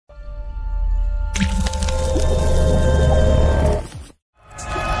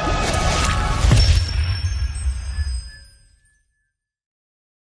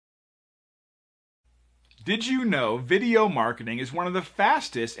Did you know video marketing is one of the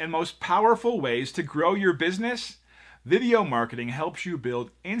fastest and most powerful ways to grow your business? Video marketing helps you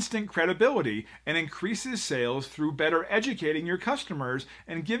build instant credibility and increases sales through better educating your customers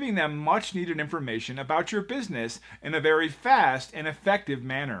and giving them much needed information about your business in a very fast and effective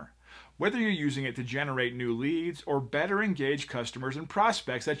manner. Whether you're using it to generate new leads or better engage customers and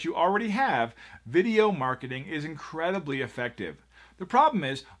prospects that you already have, video marketing is incredibly effective. The problem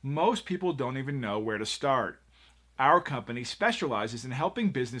is, most people don't even know where to start. Our company specializes in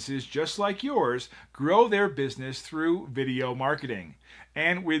helping businesses just like yours grow their business through video marketing.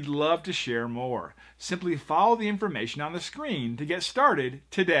 And we'd love to share more. Simply follow the information on the screen to get started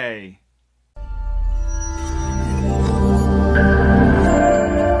today.